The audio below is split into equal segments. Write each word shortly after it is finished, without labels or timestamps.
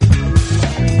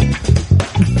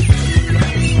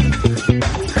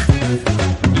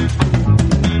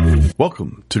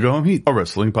Welcome to Go Home Heat, a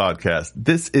wrestling podcast.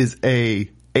 This is a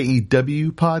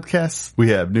AEW podcast. We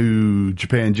have New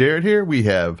Japan Jared here. We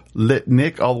have Lit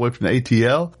Nick all the way from the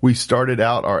ATL. We started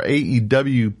out our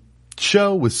AEW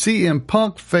show with CM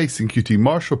Punk facing QT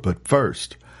Marshall, but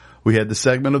first we had the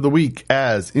segment of the week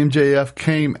as MJF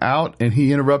came out and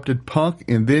he interrupted Punk,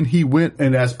 and then he went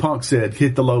and, as Punk said,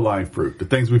 hit the low-lying fruit, the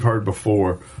things we've heard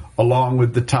before, along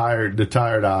with the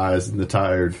tired eyes and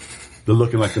the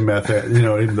looking like the meth head,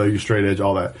 even though you're straight edge,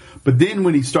 all that. But then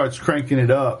when he starts cranking it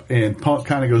up and Punk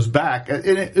kind of goes back, and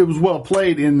it was well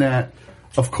played in that,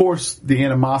 of course, the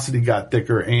animosity got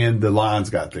thicker and the lines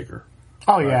got thicker.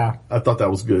 Oh, yeah. I thought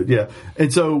that was good, yeah.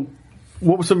 And so,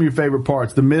 what were some of your favorite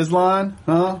parts? The Miz line,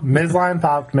 huh? Miz line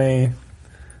popped me.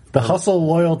 The hustle,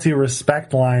 loyalty,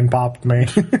 respect line popped me.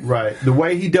 Right. The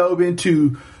way he dove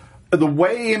into, the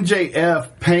way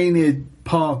MJF painted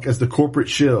Punk as the corporate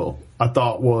shill, I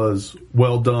thought was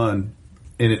well done.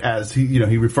 And as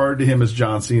he referred to him as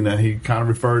John Cena. He kind of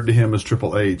referred to him as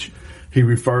Triple H. He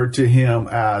referred to him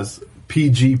as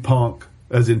PG Punk,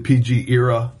 as in PG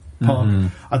era Punk. Mm-hmm.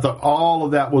 I thought all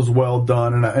of that was well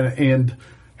done. And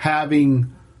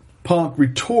having Punk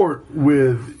retort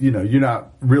with, you're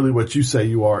not really what you say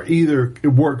you are either, it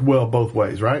worked well both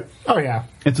ways, right? Oh, yeah.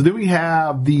 And so then we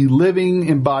have the living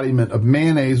embodiment of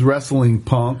mayonnaise wrestling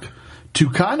Punk to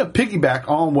kind of piggyback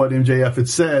on what MJF had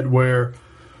said, where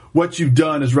what you've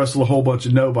done is wrestle a whole bunch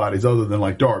of nobodies other than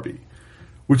like Darby,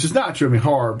 which is not true. I mean,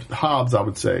 Hobbs, I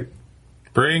would say.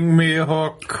 Bring me a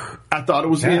hook. I thought it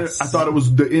was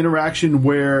the interaction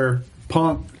where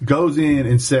Punk goes in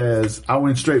and says, I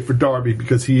went straight for Darby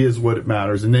because he is what it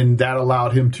matters. And then that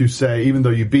allowed him to say, even though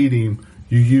you beat him,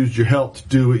 you used your help to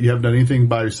do it. You haven't done anything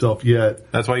by yourself yet.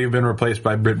 That's why you've been replaced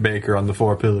by Britt Baker on the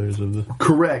 4 pillars of the...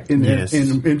 Correct. And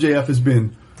MJF has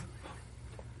been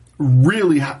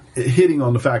really hitting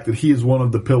on the fact that he is one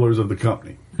of the pillars of the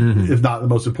company, if not the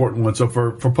most important one. So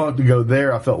for Punk to go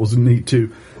there, I felt was neat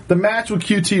too. The match with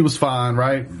QT was fine,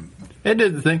 right? It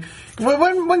did the thing.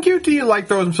 When QT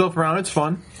throws himself around, it's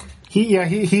fun.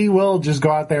 He will just go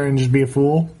out there and just be a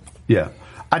fool. Yeah.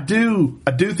 I do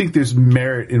think there's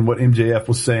merit in what MJF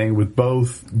was saying with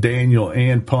both Daniel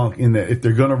and Punk, in that if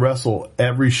they're going to wrestle,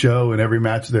 every show and every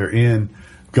match they're in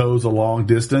goes a long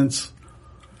distance.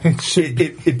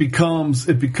 It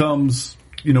becomes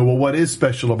what is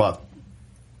special about,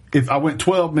 if I went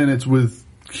 12 minutes with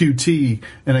QT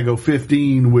and I go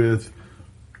 15 with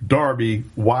Darby,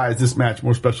 why is this match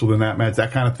more special than that match?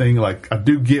 That kind of thing. I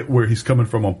do get where he's coming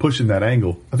from on pushing that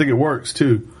angle. I think it works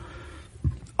too.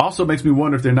 Also makes me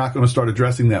wonder if they're not going to start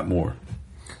addressing that more.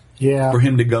 Yeah. For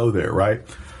him to go there, right?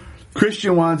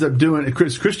 Christian winds up doing it.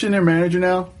 Christian their manager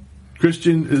now?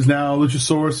 Christian is now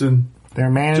Luchasaurus and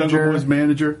their manager. Jungle Boy's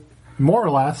manager. More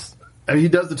or less. And he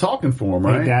does the talking for him,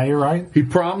 right? Yeah, you're right. He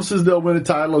promises they'll win a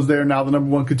title as they're now the number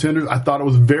one contenders. I thought it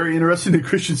was very interesting that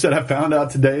Christian said, I found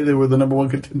out today they were the number one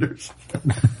contenders.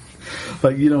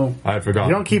 I forgot.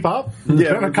 You don't keep up? It's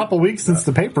been a couple weeks since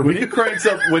the paper. When he cranks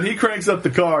up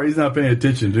the car, he's not paying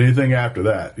attention to anything after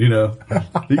that.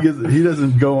 He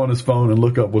doesn't go on his phone and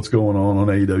look up what's going on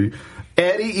AEW.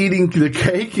 Eddie eating the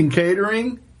cake and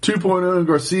catering. 2.0 and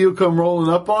Garcia come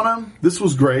rolling up on him. This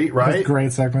was great, right? That's a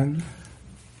great segment.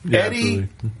 Yeah, Eddie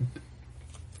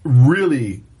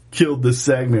really killed this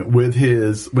segment with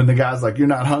when the guy's like, you're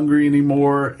not hungry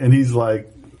anymore, and he's like,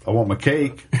 I want my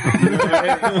cake.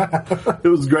 It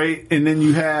was great. And then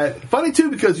you had, funny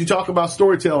too, because you talk about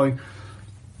storytelling,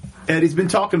 Eddie's been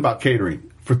talking about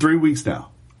catering for 3 weeks now.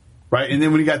 Right? And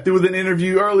then when he got through with an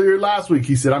interview earlier last week,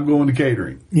 he said, I'm going to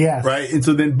catering. Yes. Right? And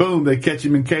so then, boom, they catch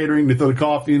him in catering. They throw the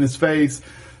coffee in his face.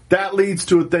 That leads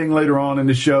to a thing later on in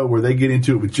the show where they get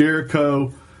into it with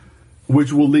Jericho,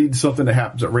 which will lead to something that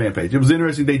happens at Rampage. It was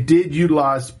interesting. They did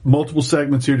utilize multiple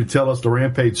segments here to tell us the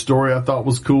Rampage story. I thought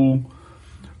was cool.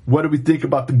 What do we think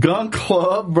about the Gun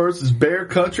Club versus Bear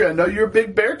Country? I know you're a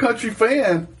big Bear Country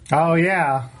fan. Oh,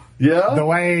 yeah. Yeah? The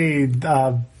way...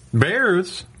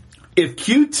 Bears... If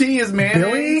QT is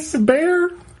mayonnaise, Billy Bear?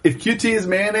 If QT is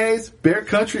mayonnaise, Bear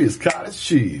Country is cottage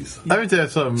cheese. Let me tell you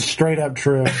something. Straight up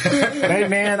true. Hey,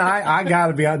 man, I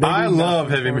gotta be out there. I love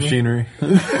Heavy Machinery.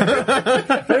 They're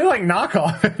like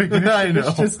knockoff. I know.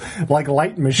 It's just like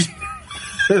light machinery.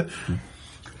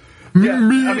 Yeah,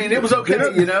 I mean, it was okay.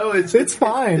 It's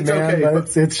fine, man. Okay,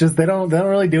 but it's just they don't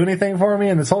really do anything for me,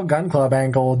 and this whole Gun Club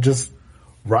angle just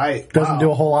doesn't do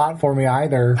a whole lot for me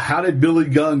either. How did Billy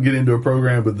Gunn get into a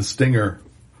program with the Stinger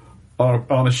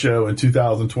on a show in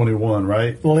 2021,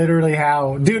 right? Literally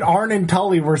how. Dude, Arn and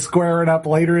Tully were squaring up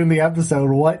later in the episode.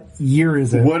 What year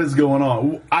is it? What is going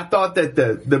on? I thought that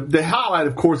the highlight,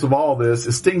 of course, of all this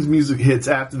is Sting's music hits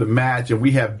after the match, and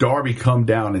we have Darby come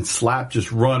down and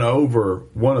just run over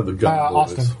one of the gun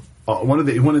boys. Austin. One of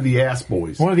the ass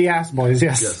boys. One of the ass boys,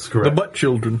 yes. Yes, correct. The butt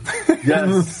children.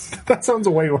 Yes. That sounds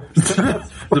way worse.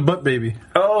 The butt baby.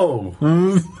 Oh.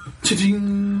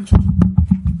 Cha-ching.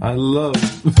 I love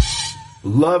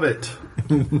it.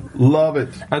 Love it.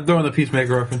 I'm throwing the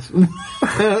Peacemaker reference.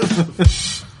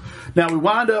 Now we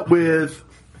wind up with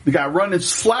the guy running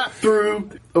slap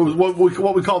through. It was what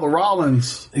we call the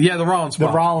Rollins. Yeah, the Rollins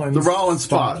spot. The Rollins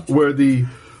spot where the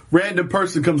random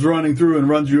person comes running through and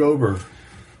runs you over.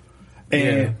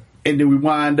 And then we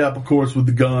wind up, of course, with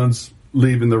the Guns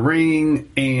leaving the ring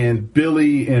and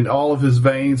Billy and all of his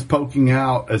veins poking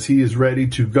out as he is ready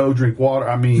to go drink water.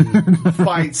 I mean,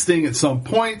 fight Sting at some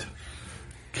point,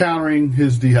 countering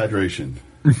his dehydration.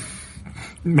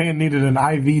 Man needed an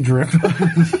IV drip.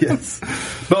 Yes.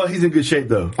 Well, he's in good shape,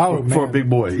 though. Oh, for a man. big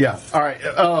boy. Yeah. All right.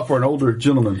 For an older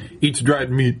gentleman. Eats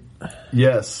dried meat.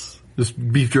 Yes. Just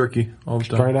beef jerky all the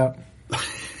time. Straight up.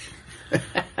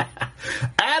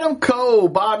 Adam Cole,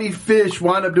 Bobby Fish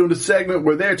wind up doing a segment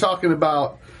where they're talking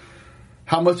about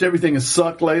how much everything has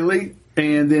sucked lately,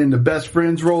 and then the best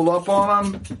friends roll up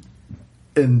on them,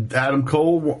 and Adam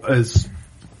Cole is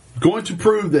going to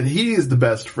prove that he is the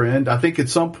best friend. I think at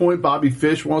some point Bobby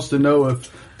Fish wants to know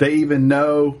if they even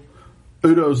know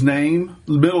Udo's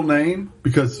middle name,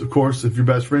 because of course if you're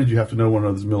best friends you have to know one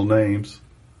another's middle names.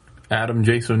 Adam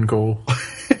Jason Cole.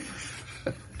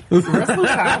 Wrestlers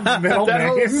have middle That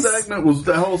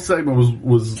whole segment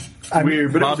was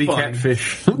weird, but Bobby it was funny.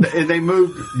 Catfish. And they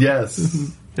moved.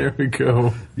 Yes, There we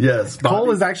go. yes. Cole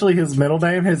Bobby- is actually his middle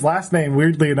name. His last name,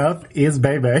 weirdly enough, is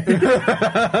Bebe. I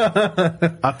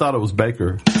thought it was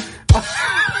Baker.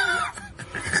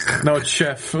 No, it's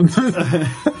Chef.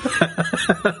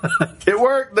 It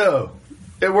worked though.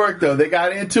 They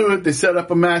got into it. They set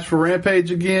up a match for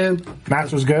Rampage again.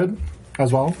 Match was good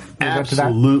as well. We'll get to that.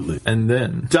 Absolutely. And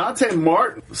then Dante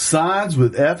Martin signs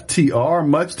with FTR,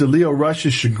 much to Leo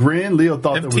Rush's chagrin. Leo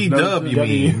thought there was no FTW, you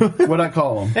mean. What'd I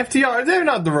call them? FTR, they're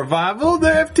not the Revival,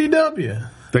 they're FTW.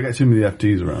 They got too many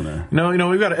FTs around there. No,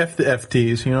 we've got to F the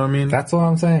FTs, you know what I mean? That's what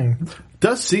I'm saying.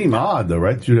 Does seem odd though,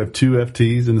 right? You'd have two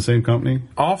FTs in the same company.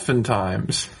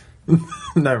 Oftentimes.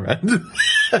 Never mind.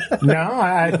 No,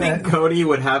 I think Cody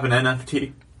would have an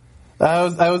NFT.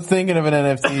 I was thinking of an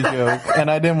NFT joke,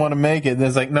 and I didn't want to make it.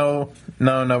 There's like, no,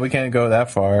 we can't go that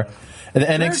far. The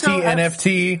NXT,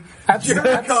 NFT. At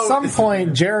some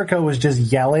point, Jericho was just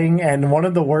yelling, and one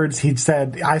of the words he'd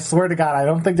said, I swear to God, I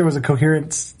don't think there was a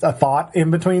coherent thought in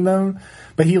between them,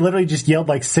 but he literally just yelled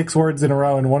like 6 words in a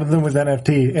row, and one of them was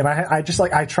NFT. And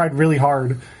I tried really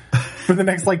hard for the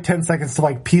next like 10 seconds to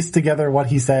like piece together what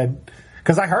he said,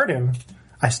 because I heard him.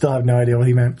 I still have no idea what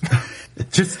he meant.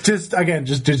 just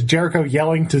Jericho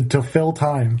yelling to fill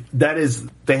time. That is,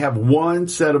 they have one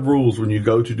set of rules when you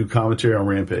go to do commentary on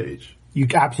Rampage. You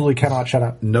absolutely cannot shut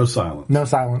up. No silence. No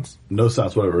silence. No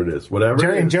silence, whatever it is.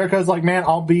 Whatever it is. And Jericho's like, man,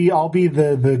 I'll be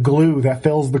the glue that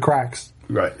fills the cracks.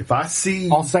 Right. If I see,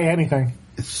 I'll say anything.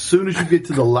 as soon as you get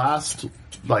to the last,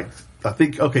 like, I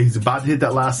think, okay, he's about to hit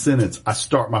that last sentence, I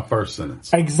start my first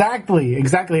sentence. Exactly.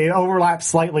 It overlaps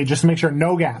slightly just to make sure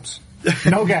no gaps.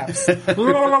 No gaps.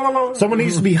 Someone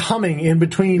needs to be humming in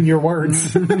between your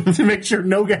words to make sure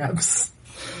no gaps.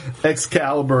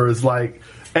 Excalibur is like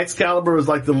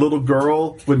the little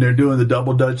girl when they're doing the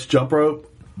double Dutch jump rope.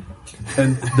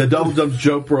 And the double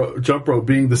jump rope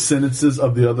being the sentences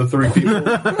of the other 3 people.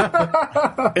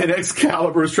 And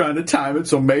Excalibur is trying to time it,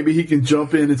 so maybe he can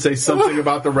jump in and say something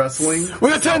about the wrestling. We're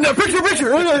going to turn that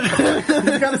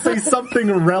picture! He's got to say something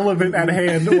relevant at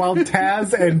hand while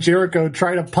Taz and Jericho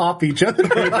try to pop each other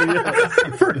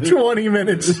for 20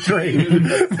 minutes straight.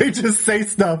 They just say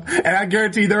stuff, and I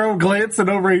guarantee they're all glancing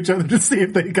over each other to see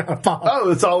if they got a pop. Oh,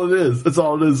 that's all it is. That's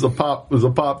all it is. A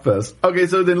pop fest. Okay,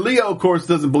 so then Leo, of course,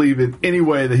 doesn't believe in any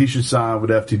way that he should sign with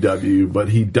FTW, but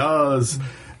he does.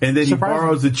 And then he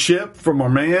borrows a chip from our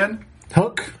man.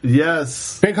 Hook.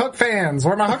 Yes. Big Hook fans.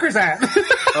 Where my hookers at?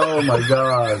 Oh my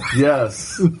God.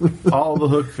 Yes. All the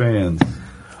Hook fans.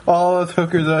 All us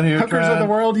hookers out here Hookers of the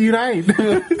world unite.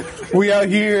 We out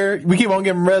here, we keep on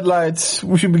getting red lights.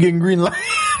 We should be getting green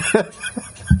lights.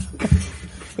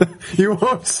 You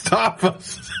won't stop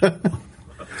us.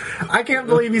 I can't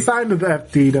believe he signed with the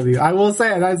FTW. I will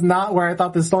say that's not where I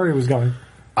thought this story was going.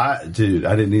 I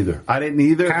didn't either.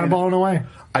 Kind of blown away.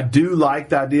 I do like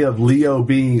the idea of Leo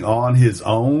being on his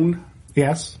own.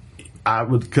 Yes. I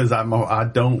would, because I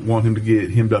don't want him to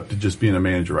get hemmed up to just being a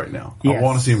manager right now. Yes. I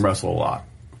want to see him wrestle a lot,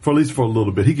 for at least for a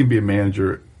little bit. He can be a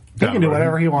manager. He can do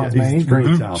whatever he wants, man. He's really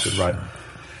great. talented, right?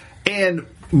 And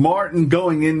Martin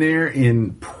going in there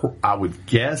and I would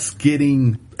guess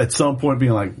getting at some point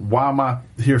being like, why am I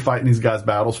here fighting these guys'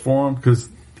 battles for him? Because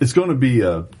it's going to be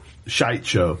a shite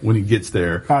show when he gets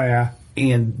there. Oh, yeah.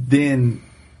 And then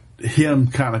him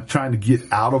kind of trying to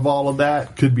get out of all of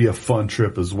that could be a fun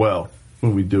trip as well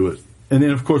when we do it. And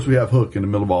then, of course, we have Hook in the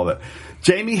middle of all that.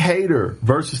 Jamie Hayter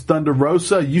versus Thunder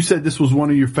Rosa. You said this was one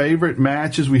of your favorite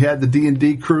matches. We had the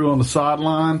D&D crew on the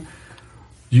sideline.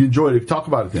 You enjoyed it. Talk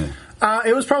about it then.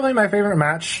 It was probably my favorite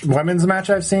women's match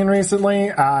I've seen recently.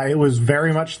 It was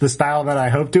very much the style that I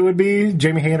hoped it would be.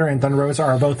 Jamie Hayter and Thunder Rosa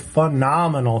are both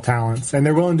phenomenal talents, and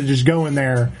they're willing to just go in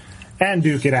there and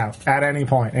duke it out at any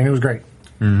point, and it was great.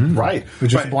 Mm-hmm. Right. It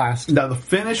was just a blast. Now, the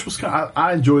finish was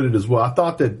I enjoyed it as well. I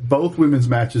thought that both women's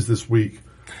matches this week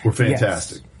were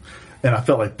fantastic. Yes. And I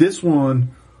felt like this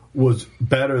one was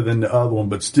better than the other one,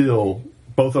 but still,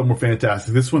 both of them were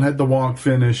fantastic. This one had the wonk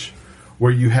finish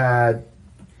where you had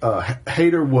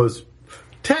Hayter was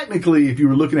technically, if you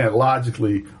were looking at it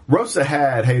logically, Rosa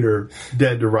had Hayter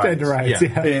dead to rights. Dead to rights,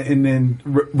 yeah. And then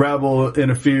Rebel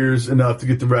interferes enough to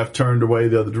get the ref turned away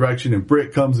the other direction, and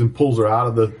Britt comes and pulls her out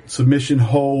of the submission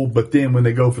hold. But then when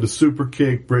they go for the super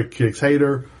kick, Britt kicks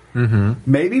Hayter. Mm-hmm.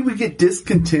 Maybe we get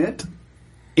discontent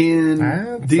in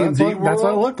D&D world. That's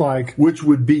what it looked like. Which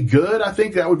would be good. I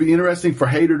think that would be interesting for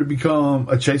Hayter to become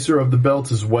a chaser of the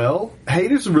belts as well.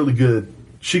 Hayter's really good.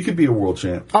 She could be a world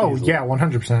champ. Oh, easily. Yeah,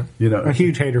 100%. You know, I'm a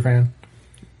huge Hayter fan.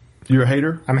 You're a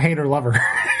hater? I'm a Hayter lover.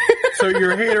 So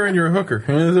you're a hater and you're a hooker.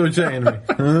 That's what you're saying to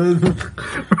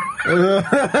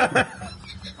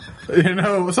me. You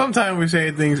know, sometimes we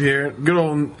say things here. Good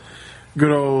old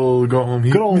go home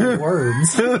heat. Good old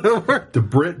words. The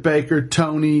Britt Baker,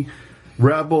 Tony,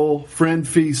 Rebel, Friend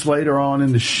Feast later on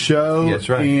in the show. That's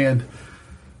right. And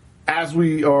as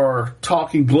we are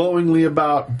talking glowingly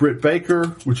about Britt Baker,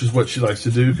 which is what she likes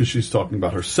to do because she's talking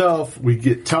about herself, we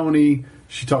get Tony.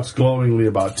 She talks glowingly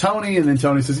about Tony, and then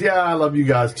Tony says, yeah, I love you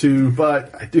guys too,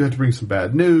 but I do have to bring some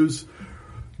bad news.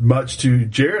 Much to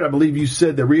Jared, I believe you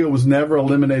said that Rio was never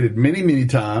eliminated many, many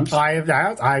times.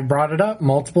 I brought it up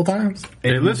multiple times.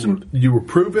 And hey, listen. You were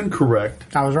proven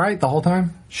correct. I was right the whole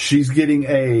time. She's getting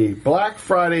a Black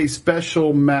Friday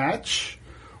special match,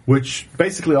 which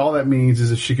basically all that means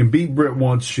is if she can beat Britt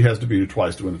once, she has to beat her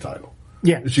twice to win the title.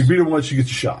 Yeah. If she beat her once, she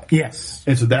gets a shot. Yes.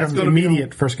 And so that's going to be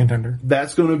immediate first contender.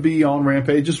 That's going to be on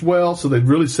Rampage as well. So they've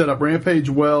really set up Rampage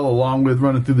well, along with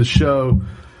running through the show.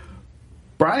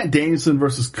 Bryan Danielson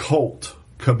versus Colt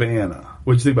Cabana.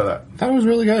 What'd you think about that? That was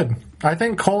really good. I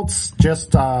think Colt's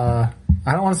just, I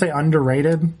don't want to say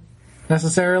underrated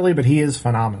necessarily, but he is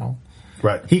phenomenal.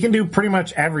 Right. He can do pretty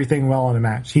much everything well in a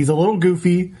match. He's a little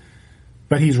goofy,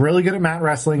 but he's really good at mat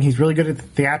wrestling. He's really good at the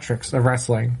theatrics of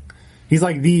wrestling. He's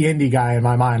like the indie guy in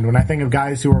my mind. When I think of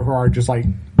guys who are just like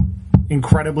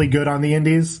incredibly good on the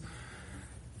indies,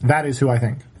 that is who I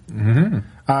think. Mm-hmm.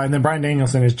 And then Bryan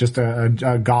Danielson is just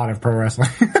a god of pro wrestling.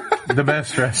 The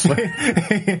best wrestler.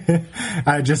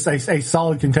 Just a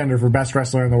solid contender for best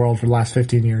wrestler in the world for the last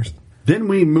 15 years. Then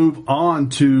we move on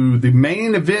to the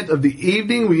main event of the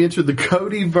evening. We enter the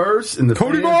Codyverse, and the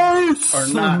Codyverse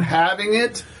are not having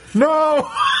it. No!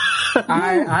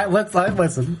 Let's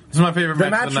listen. This is my favorite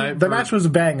match of the night. The match was a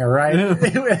banger, right?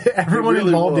 Everyone really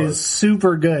involved was. is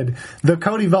super good. The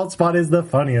Cody Velt spot is the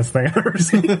funniest thing I've ever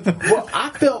seen. Well, I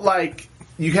felt like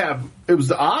it was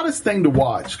the oddest thing to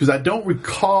watch because I don't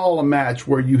recall a match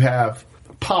where you have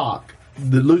Pac,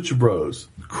 the Lucha Bros.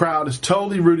 The crowd is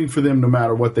totally rooting for them no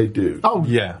matter what they do. Oh,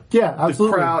 yeah. Yeah,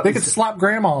 absolutely. crowd They could is- slap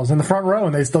grandmas in the front row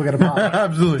and they still get a pop.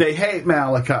 Absolutely. They hate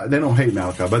Malachi. They don't hate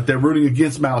Malachi, but they're rooting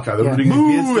against Malachi. They're Yeah. rooting Boo,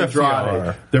 against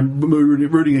Andrade. FTR. They're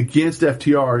rooting against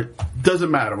FTR.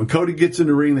 Doesn't matter. When Cody gets in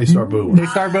the ring, they start booing. They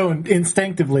start booing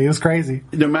instinctively. It was crazy.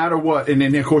 No matter what. And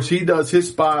then, of course, he does his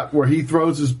spot where he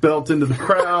throws his belt into the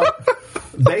crowd.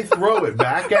 They throw it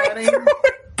back at him.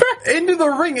 Into the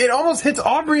ring. It almost hits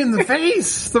Aubrey in the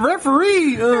face. The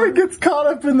referee. He gets caught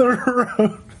up in the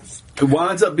rope. It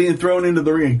winds up being thrown into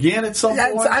the ring again at some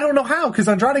point. I don't know how, because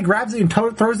Andrade grabs it and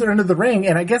throws it into the ring,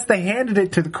 and I guess they handed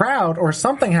it to the crowd, or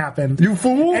something happened. You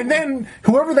fool. And then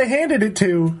whoever they handed it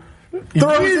to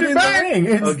throws it in back. the ring.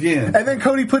 Again. And then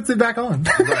Cody puts it back on.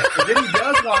 Right. And then he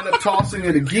does wind up tossing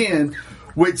it again,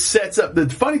 which sets up... The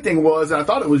funny thing was, and I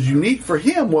thought it was unique for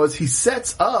him, was he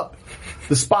sets up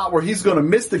the spot where he's going to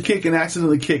miss the kick and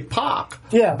accidentally kick Pac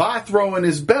by throwing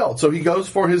his belt. So he goes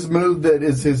for his move that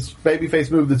is his babyface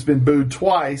move that's been booed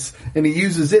twice, and he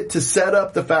uses it to set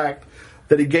up the fact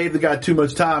that he gave the guy too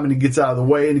much time and he gets out of the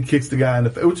way and he kicks the guy in the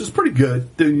face, which is pretty good.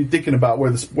 Then you're thinking about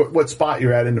what spot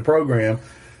you're at in the program.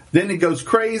 Then it goes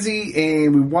crazy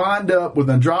and we wind up with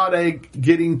Andrade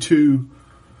getting to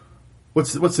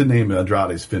what's the name of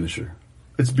Andrade's finisher?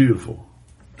 It's beautiful.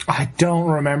 I don't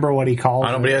remember what he called.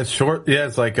 I don't know, but he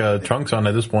has like trunks on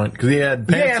at this point because he had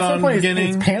pants at on some point beginning.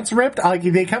 his pants ripped. Like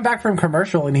they come back from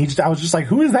commercial, and I was just like,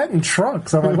 "Who is that in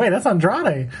trunks?" I'm like, "Wait, that's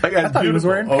Andrade." I thought he was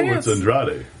wearing pants. It's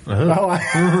Andrade. Oh,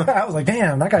 I was like,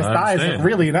 "Damn, that guy's thighs look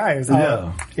really nice."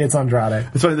 Yeah, it's Andrade.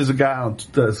 It's funny. There's a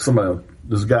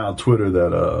guy on Twitter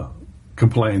that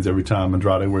complains every time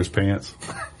Andrade wears pants.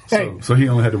 So he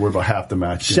only had to worry about half the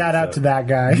match. Shout out to that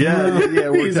guy.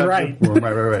 Yeah. He's right.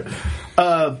 Right.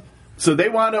 So they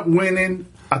wound up winning.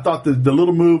 I thought the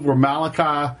little move where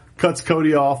Malachi cuts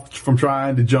Cody off from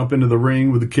trying to jump into the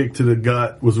ring with a kick to the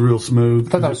gut was real smooth.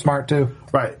 I thought that was smart too.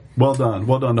 Right. Well done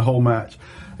the whole match.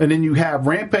 And then you have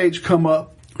Rampage come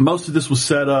up. Most of this was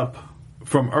set up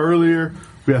from earlier.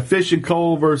 We have Fish and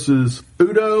Cole versus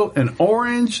Udo and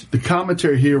Orange. The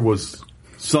commentary here was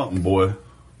something, boy.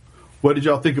 What did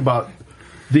y'all think about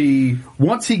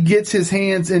once he gets his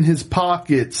hands in his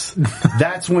pockets,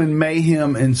 that's when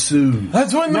mayhem ensues.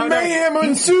 That's when the mayhem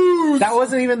ensues. That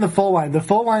wasn't even the full line. The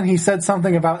full line, he said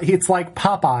something about it's like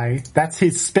Popeye. That's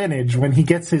his spinach. When he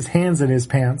gets his hands in his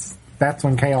pants, that's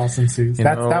when chaos ensues.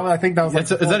 I think that was. Like is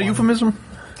that a euphemism?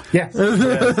 Yes.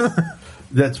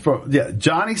 That's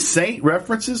Johnny Saint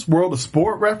references, World of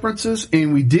Sport references,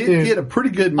 and we did get a pretty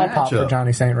good matchup. I'll pop for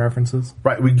Johnny Saint references.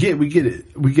 Right, we get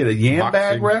a yam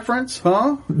bag reference,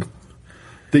 huh?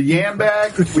 The yam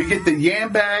bag, we get the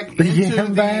yam bag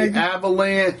into the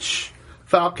Avalanche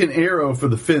Falcon Arrow for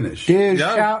the finish. Dude,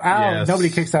 shout out! Yes. Nobody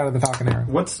kicks out of the Falcon Arrow.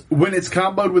 When it's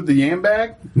comboed with the yam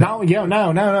bag?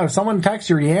 No. Someone takes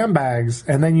your yam bags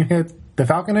and then you hit the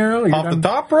Falcon Arrow. Off the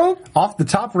top rope? Off the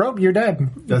top rope, you're dead.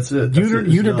 That's it.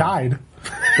 You'd have died.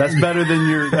 That's better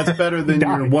than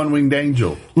your one-winged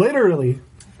angel. Literally.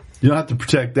 You don't have to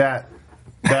protect that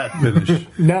finish.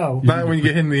 No. Not when you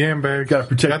get hit in the yam bag. Got to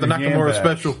protect the Nakamura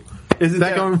special. Isn't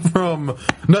that coming from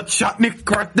Nutshot Nick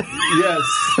right there?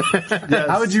 Yes.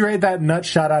 How would you rate that nut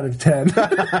shot out of 10?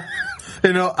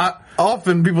 You know,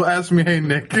 often people ask me, "Hey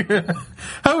Nick,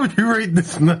 how would you rate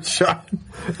this nut shot?"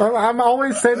 I'm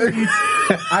always saying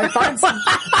that I find some.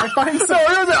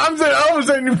 I always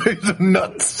saying you pick some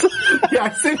nuts. Yeah, I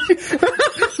see.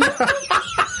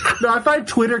 No, I find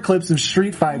Twitter clips of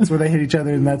street fights where they hit each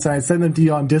other in nuts, and I send them to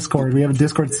you on Discord. We have a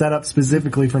Discord set up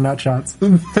specifically for nut shots,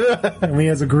 and we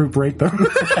as a group rate them.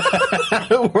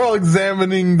 We're all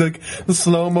examining the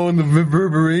slow-mo and the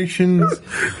reverberations.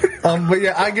 But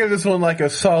yeah, I give this one like a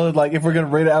solid, like if we're going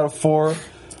to rate it out of 4,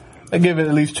 I give it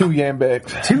at least 2 yam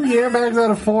bags. 2 yam bags out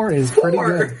of 4 is pretty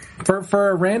good. For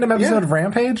a random episode of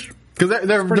Rampage? Because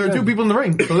there are 2 people in the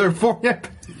ring, so there are 4 yam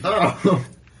bags.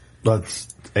 That's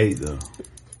 8 though.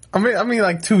 I mean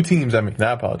like 2 teams, I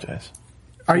apologize.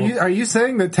 Are you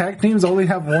saying that tag teams only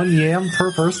have 1 yam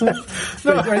per person?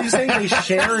 No. Are you saying they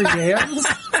share yams?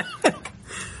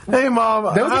 Hey,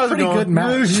 Mom. That was a pretty good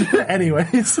match.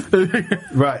 Anyways.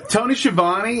 Right. Tony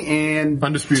Schiavone and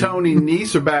Undisputed. Tony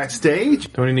Nese are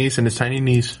backstage. Tony Nese and his tiny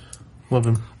niece. Love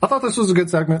him. I thought this was a good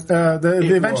segment.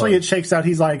 Eventually it shakes out.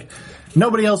 He's like,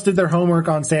 nobody else did their homework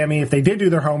on Sammy. If they did do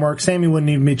their homework, Sammy wouldn't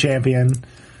even be champion.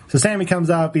 So Sammy comes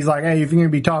up. He's like, hey, if you're going to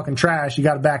be talking trash, you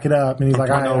got to back it up. And he's like,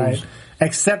 all right.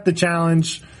 Accept the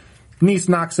challenge. Nese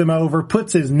knocks him over,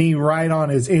 puts his knee right on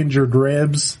his injured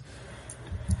ribs.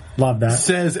 Love that.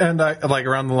 Says, and like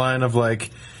around the line of like,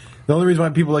 the only reason why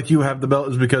people like you have the belt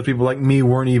is because people like me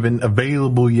weren't even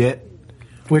available yet.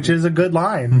 Which is a good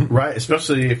line. Right,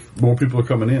 especially if more people are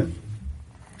coming in.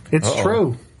 It's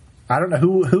true. I don't know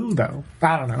who though.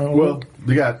 I don't know. Well,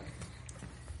 they got,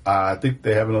 I think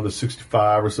they have another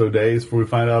 65 or so days before we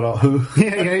find out all who.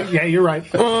 Yeah, you're right.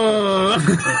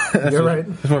 You're right.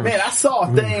 Man, I saw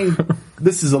a thing,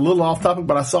 this is a little off topic,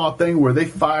 but I saw a thing where they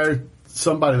fired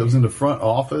somebody that was in the front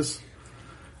office,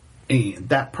 and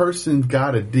that person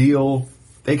got a deal.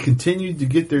 They continued to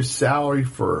get their salary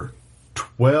for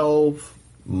 12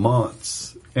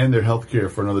 months and their health care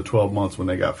for another 12 months when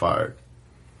they got fired.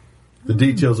 The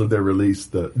details of their release,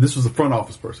 this was the front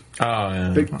office person. Oh,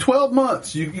 yeah. 12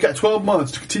 months. You got 12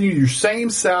 months to continue your same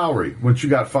salary once you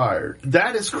got fired.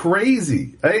 That is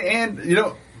crazy. And, you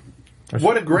know,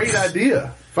 what a great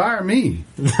idea. Fire me.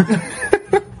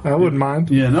 I wouldn't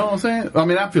mind. Yeah, know what I'm saying? I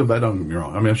mean, I feel bad, don't get me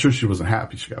wrong. I mean, I'm sure she wasn't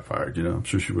happy she got fired, you know. I'm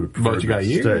sure she would have preferred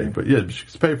to stay. But yeah, she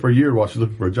gets paid for a year while she's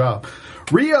looking for a job.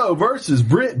 Rio versus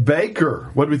Britt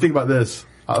Baker. What do we think about this?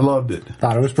 I loved it.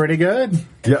 Thought it was pretty good.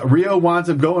 Yeah, Rio winds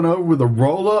up going over with a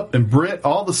roll-up, and Britt,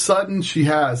 all of a sudden, she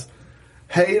has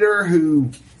Hayter,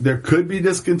 who there could be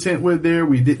discontent with there.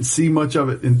 We didn't see much of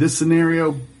it in this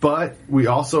scenario, but we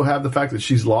also have the fact that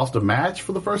she's lost a match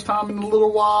for the first time in a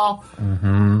little while.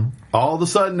 Mm-hmm. All of a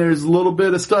sudden, there's a little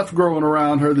bit of stuff growing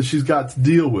around her that she's got to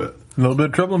deal with. A little bit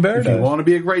of trouble in paradise. If you want to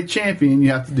be a great champion,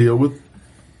 you have to deal with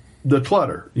the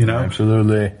clutter, you know?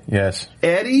 Absolutely, yes.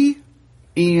 Eddie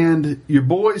and your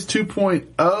boys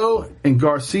 2.0 and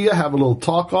Garcia have a little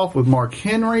talk-off with Mark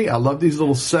Henry. I love these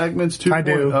little segments.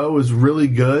 2.0 is really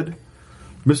good.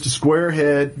 Mr.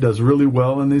 Squarehead does really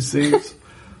well in these things.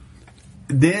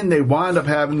 Then they wind up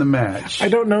having the match. I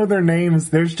don't know their names.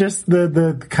 There's just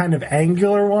the kind of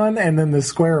angular one and then the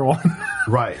square one.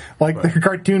 Right. Like their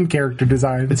cartoon character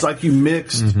design. It's like you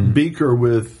mixed Beaker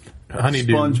with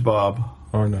Honeydew. SpongeBob.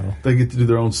 Oh, no. They get to do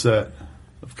their own set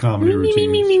of comedy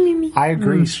routines. I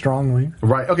agree strongly.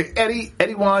 Right. Okay,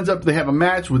 Eddie winds up, they have a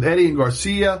match with Eddie and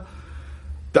Garcia.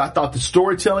 I thought the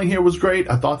storytelling here was great.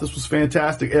 I thought this was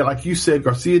fantastic. And like you said,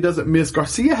 Garcia doesn't miss.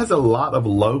 Garcia has a lot of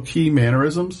low-key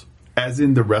mannerisms, as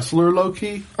in the wrestler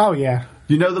low-key. Oh, yeah.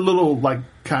 You know the little, like,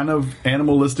 kind of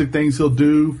animalistic things he'll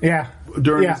do? Yeah.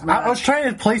 During this match? I was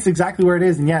trying to place exactly where it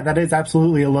is, and yeah, that is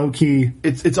absolutely a low-key.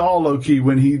 It's all low-key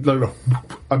when he, like,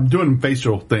 I'm doing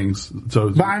facial things. So,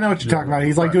 but I know what you're talking about.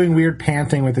 He's like doing weird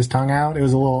panting with his tongue out. It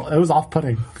was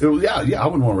off-putting. Yeah, I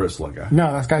wouldn't want to wrestle that guy.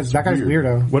 No, that guy's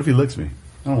weirdo. What if he licks me?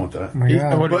 I don't want that. Oh my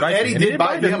God. But Eddie did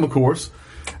bite him, of course.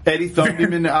 Eddie thumbed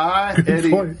him in the eye.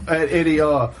 Eddie,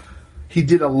 he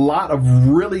did a lot of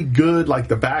really good, like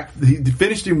the back. He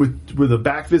finished him with a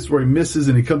back fist where he misses,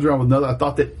 and he comes around with another. I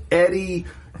thought that Eddie,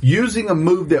 using a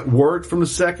move that worked from the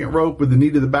second rope with the knee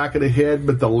to the back of the head,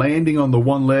 but the landing on the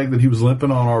one leg that he was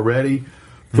limping on already,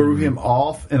 threw him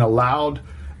off and allowed,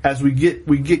 as we get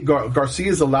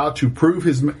Garcia's allowed to prove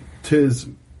his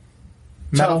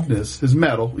toughness, his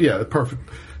mettle. Yeah, perfect.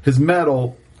 His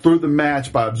mettle through the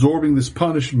match by absorbing this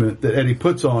punishment that Eddie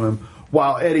puts on him,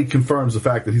 while Eddie confirms the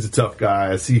fact that he's a tough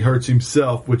guy as he hurts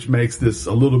himself, which makes this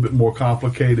a little bit more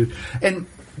complicated. And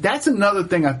that's another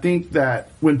thing I think that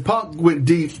when Punk went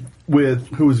deep with,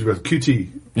 who was it? QT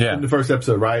in the first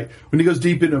episode, right? When he goes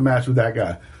deep into a match with that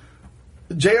guy.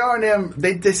 JR and them,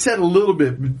 they said a little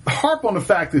bit, harp on the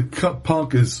fact that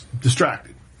Punk is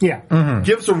distracted. Yeah. Mm-hmm.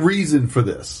 Give us a reason for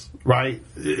this, right?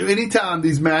 Anytime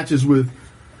these matches with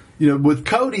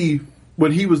Cody,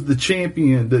 when he was the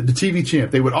champion, the TV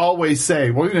champ, they would always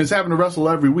say, well, he's having to wrestle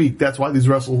every week. That's why these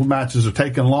wrestle matches are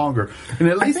taking longer. And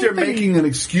at least they're making an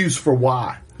excuse for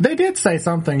why. They did say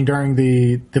something during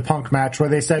the Punk match where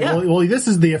they said, well, this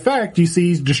is the effect. You see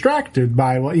he's distracted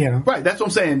by what, Right, that's what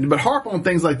I'm saying. But harp on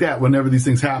things like that whenever these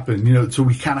things happen, so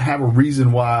we kind of have a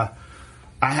reason why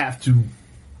I have to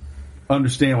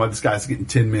understand why this guy's getting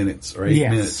 10 minutes or 8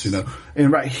 minutes,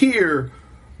 And right here,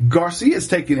 Garcia's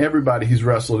taken everybody he's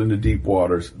wrestled into deep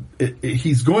waters.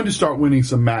 He's going to start winning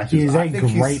some matches. He's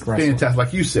great wrestler. Fantastic.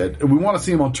 Like you said, we want to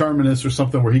see him on Terminus or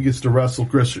something where he gets to wrestle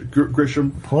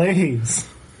Gresham. Please.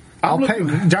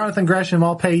 Jonathan Gresham,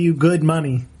 I'll pay you good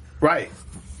money. Right.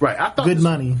 I thought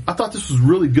money. I thought this was a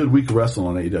really good week of wrestling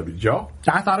on AEW. Did y'all?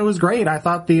 I thought it was great. I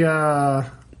thought the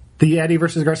Eddie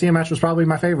versus Garcia match was probably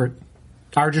my favorite.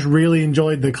 I just really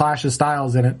enjoyed the clash of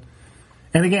styles in it.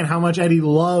 And again, how much Eddie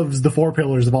loves the four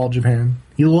pillars of All Japan.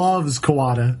 He loves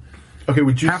Kawada. Okay,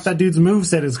 would you... Half that dude's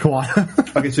moveset is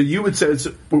Kawada. Okay, so you would say,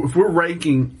 if we're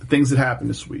ranking things that happened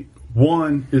this week,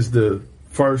 one is the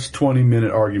first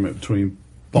 20-minute argument between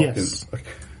Punk and... Okay.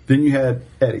 Then you had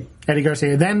Eddie. Eddie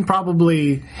Garcia. Then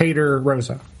probably Hayter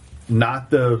Rosa. Not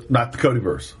the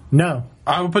Codyverse. No.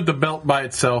 I would put the belt by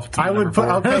itself. I would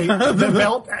put the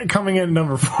belt coming in at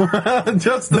number 4.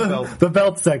 Just the belt. The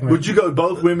belt segment. Would you go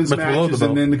both women's matches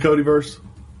and then the Codyverse?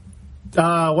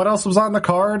 What else was on the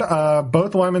card?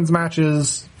 Both women's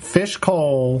matches. Fish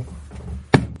Cole,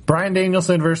 Bryan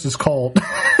Danielson versus Colt,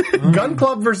 Gun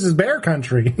Club versus Bear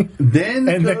Country. Then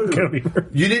Codyverse.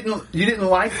 You didn't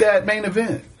like that main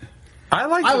event. I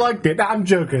liked it. I'm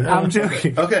joking.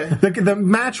 Okay. The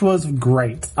match was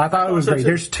great. I thought it was great.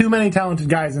 There's too many talented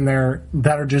guys in there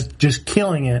that are just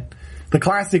killing it. The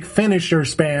classic finisher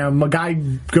spam. A guy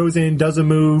goes in, does a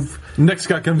move. Next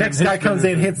guy comes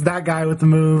in, hits that guy with the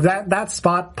move. That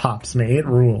spot pops me. It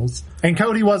rules. And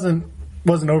Cody wasn't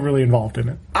overly involved in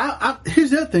it. Here's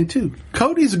the other thing too.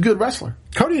 Cody's a good wrestler.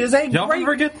 Cody is a Y'all great...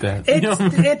 forget that.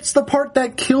 It's the part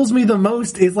that kills me the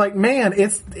most is like, man,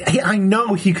 I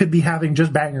know he could be having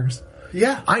just bangers.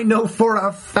 Yeah. I know for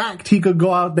a fact he could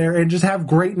go out there and just have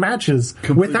great matches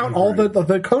without all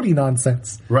the Cody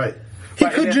nonsense. Right. He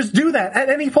could just do that at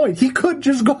any point. He could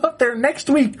just go out there next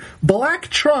week, black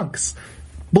trunks,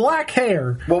 black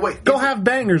hair. Well, wait. Go have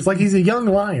bangers like he's a young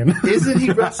lion. Isn't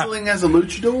he wrestling as a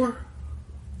luchador?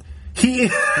 He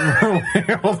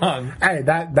Hold on. Hey,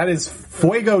 that is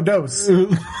Fuego Dos.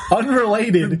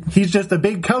 Unrelated. He's just a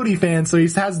big Cody fan, so he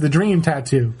has the dream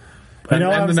tattoo. You know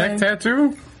what And I'm the saying? neck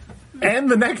tattoo? And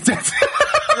the neck tattoo.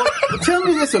 Tell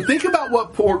me this. So think about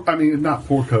what not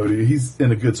poor Cody. He's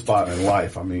in a good spot in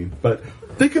life. But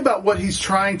think about what he's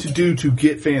trying to do to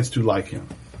get fans to like him.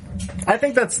 I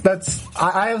think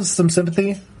I have some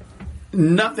sympathy.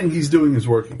 Nothing he's doing is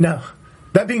working. No.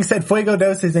 That being said, Fuego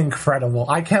Dos is incredible.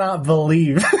 I cannot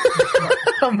believe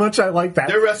how much I like that.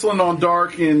 They're wrestling on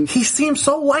Dark and He seems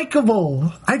so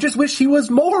likable. I just wish he was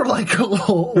more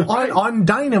likable on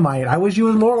Dynamite. I wish he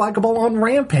was more likable on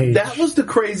Rampage. that was the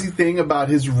crazy thing about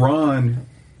his run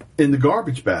in the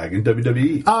garbage bag in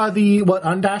WWE. The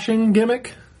undashing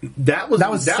gimmick? That was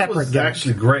separate gimmick.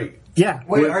 actually great. Yeah.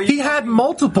 Wait, are he you had talking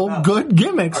multiple about- good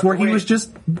gimmicks where he Wait. was just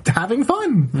having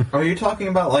fun. Are you talking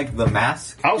about like the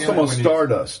mask? I was talking about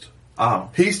Stardust. Oh,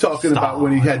 He's talking about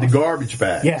when he had the garbage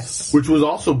bag. Yes. Which was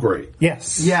also great.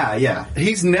 Yes. yeah.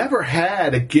 He's never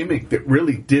had a gimmick that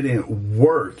really didn't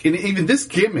work. And even this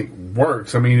gimmick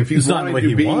works. If he's It's not the way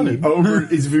he wanted.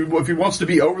 if he wants to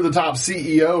be over the top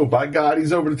CEO, by God,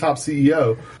 he's over the top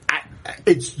CEO.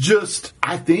 It's just,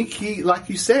 I think he, like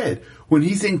you said, when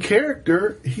he's in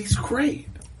character, he's great.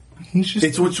 He's just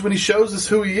It's when he shows us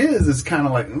who he is, it's kind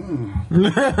of like,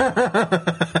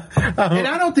 And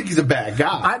I don't think he's a bad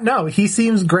guy. no, he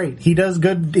seems great. He does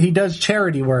good. He does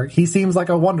charity work. He seems like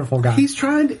a wonderful guy. He's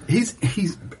ended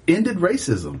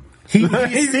racism. He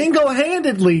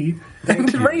single-handedly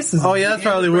ended racism. Oh, yeah, that's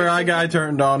probably where I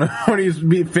turned on. When he was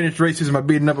finished racism by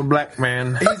beating up a black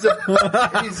man.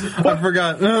 I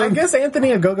forgot. I guess Anthony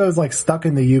Ogogo is like stuck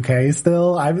in the UK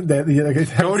still.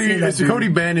 Cody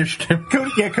banished him.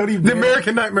 Cody The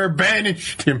American Nightmare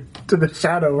banished him to the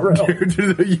Shadow Realm.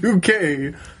 to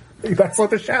the UK. That's what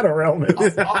the Shadow Realm is.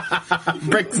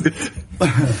 Brexit.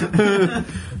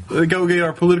 Go get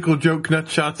our political joke nut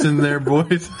shots in there,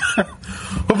 boys.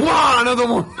 Another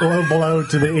one. Blow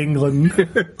to the England.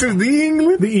 To the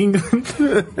England? The England.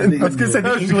 I was going to say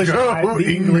the English,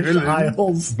 the English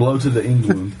Isles. Blow to the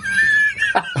England.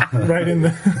 Right in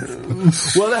the...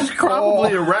 Well, that's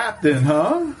probably a wrap then,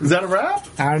 huh? Is that a wrap?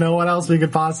 I don't know what else we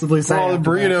could possibly say. All the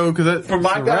after that. burrito, because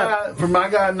For my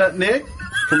guy Nut Nick,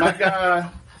 for my guy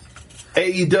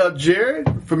AEW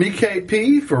Jared, for me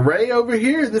KP, for Ray over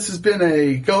here, this has been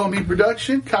a Go Home Eat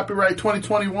production, copyright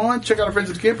 2021. Check out our friends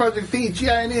at the Game Project,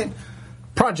 TGINN.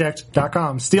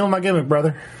 Project.com. Steal my gimmick,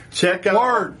 brother. Check out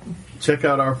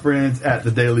our friends at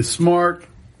the Daily Smart,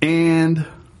 and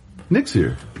Nick's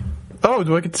here. Oh,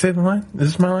 do I get to say the line? Is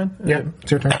this my line? Yeah,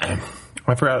 it's your turn.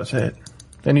 I forgot to say it.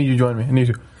 I need you to join me. I need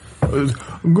you.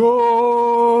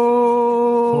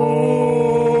 Go.